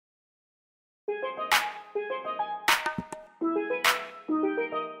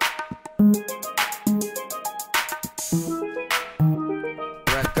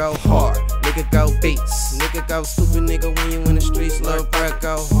Go hard, nigga go beats. Nigga go stupid, nigga when you in the streets. Lil' bruh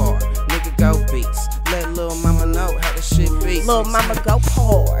go hard, nigga go beats. Let lil' mama know how the shit beats. Lil' mama go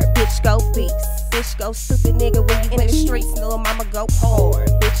hard, bitch go beats. Bitch go stupid, nigga when you in the streets. Lil' mama go hard,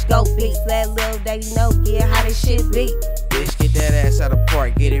 bitch go beats. Let lil' daddy know, yeah, how this shit beat. Bitch, get that ass out of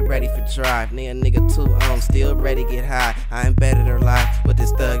park, get it ready for drive. Nigga too on, still ready get high. I ain't better her life, but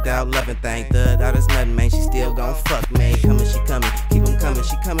this thugged out loving thing. Thugged out is nothing, man, she still gon' fuck, man. Coming, she coming, keep 'em coming,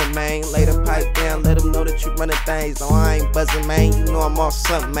 she coming, man. Lay the pipe down, let 'em know that you running things. No, I ain't buzzing, man, you know I'm off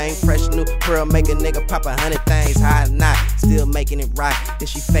something, man. Fresh new pearl, make a nigga pop 100 things. High or not, still making it right. If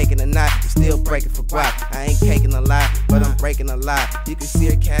she faking or not, still breaking for guap. I ain't caking a lot, but I'm breaking a lot. You can see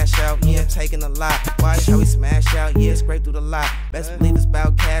her cash out, yeah, taking a lot. Watch how we smash out, yeah, scrape through the lot. Best believe it's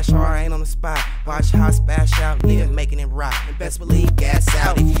about cash, or I ain't on the spot. Watch how I splash out, nigga making it rock. And best believe gas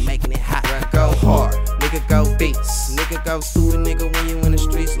out if you making it hot. Go hard, nigga go beats. Nigga go stupid, nigga when you in the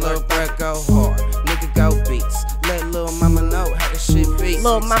streets. Lil' bruh go hard, nigga go beats. Let lil' mama know how the shit beats.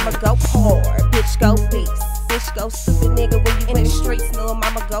 Lil' mama go hard, bitch go beats. Bitch go stupid, nigga when you in the streets. Lil'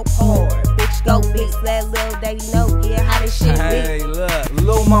 mama go hard, bitch go beats. Let lil' daddy know, yeah, how this shit beat. Hey, look,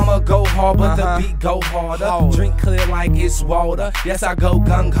 lil' mama go hard, but the beat go harder. Drink clear like it's water. Yes, I go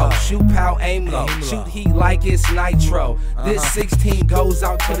gung-ho. Shoot pow, aim low. Shoot heat like it's nitro. This 16 goes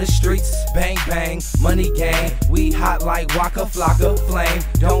out to the streets. Bang, bang, money gang. We hot like Waka Flocka Flame.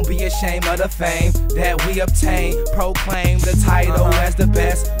 Don't be ashamed of the fame that we obtain. Proclaim the title as the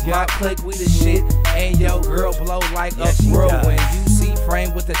best. My clique, we the shit. And yo, girl blow like a whirlwind. You see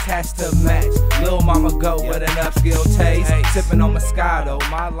frame with the attached to match. Lil' mama go with an upscale taste. Sipping on Moscato.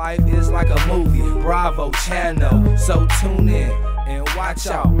 My life is like a movie. Bravo channel. So tune in and watch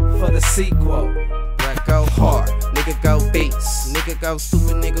out for the sequel. Go hard, nigga go beats. Nigga go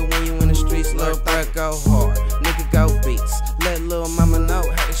stupid, nigga when you in the streets. Lil' bruh go hard, nigga go beats. Let lil' mama know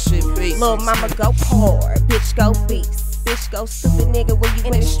how the shit beats. Lil' mama go hard, bitch go beats. Bitch go stupid, nigga when you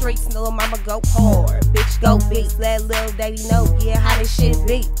in the streets. Lil' mama go hard, bitch go beats. Let lil' daddy know, yeah, how this shit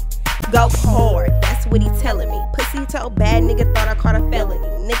beat. Go hard, that's what he telling me. Pussy told bad nigga, thought I caught a felony.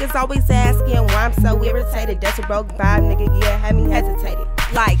 Niggas always asking why I'm so irritated. That's a broke vibe, nigga, yeah, had me hesitated.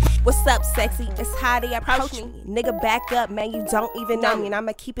 Like, what's up, sexy? It's how they approach me. Nigga, back up, man, you don't even know me. And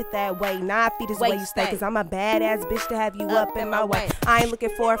I'ma keep it that way. 9 feet is where you stay, cause I'm a badass bitch to have you up in my way. I ain't looking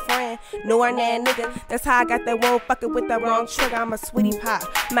for a friend, nor an ass nigga. That's how I got that one fucking with the wrong trigger. I'm a sweetie pie,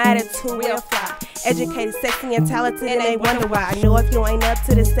 my attitude real fly. Educated, sexy, and talented, and they wonder why. I know if you ain't up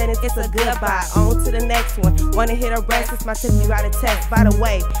to this sentence, it's a goodbye. On to the next one. Wanna hit a rest, it's my tip, you write a text. By the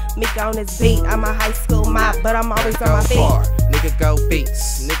way, Mika on this beat, I'm a high school mob, but I'm always on my feet. Hard, nigga go beats.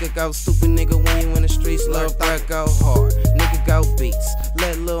 Nigga go stupid, nigga when you in the streets. Lil' bruh go hard, nigga go beats.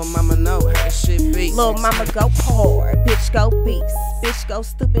 Let lil' mama know how the shit beats. Lil' mama go hard, bitch go beats. Bitch go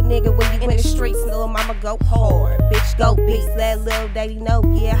stupid, nigga when you in the streets. Lil' mama go hard, bitch go beats. Let lil' daddy know,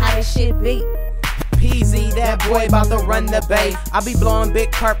 yeah, how this shit beat. PZ, that boy about to run the bay. I be blowing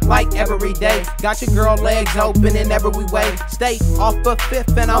big carp like every day. Got your girl legs open in every way. Stay off of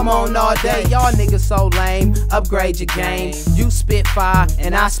 5th and I'm on all day. Y'all niggas so lame, upgrade your game. You spit fire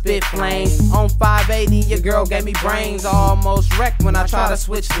and I spit flame. On 580 your girl gave me brains. Almost wrecked when I try to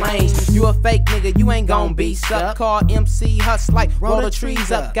switch lanes. You a fake nigga, you ain't gon' be stuck. Call MC Hus like roll the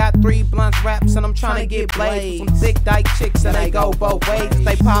trees up. Got 3 blunts wraps and I'm trying to get blazed. Some thick dyke chicks and they go both ways.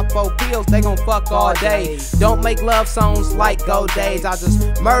 They pop 4 pills, they gon' fuck all day. Don't make love songs like Go Days. I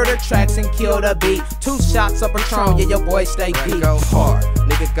just murder tracks and kill the beat. 2 shots of Patron, yeah, your boy stay beat. Go hard,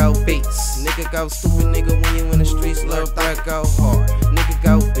 nigga go beats. Nigga go stupid, nigga when you in the streets. Lil' bruh go hard, nigga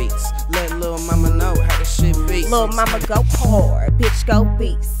go beats. Let lil' mama know how the shit beats. Lil' mama go hard, bitch go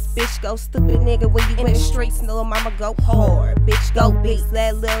beats. Bitch go stupid, nigga when you in the streets. Lil' mama go hard, bitch go beats.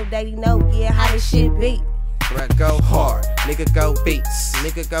 Let lil' daddy know, yeah, how this shit beat. Bruh go hard, nigga go beats.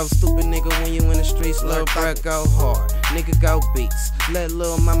 Nigga go stupid, nigga when you in the streets. Lil' bruh go hard, nigga go beats. Let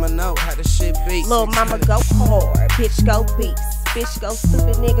lil' mama know how the shit beats. Lil' mama go hard, bitch go beats. Bitch go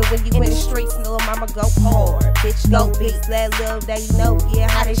stupid, nigga when you in the streets. Lil' mama go hard, bitch go beats. Let lil' daddy know, yeah,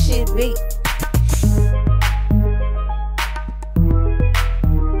 how this shit beat.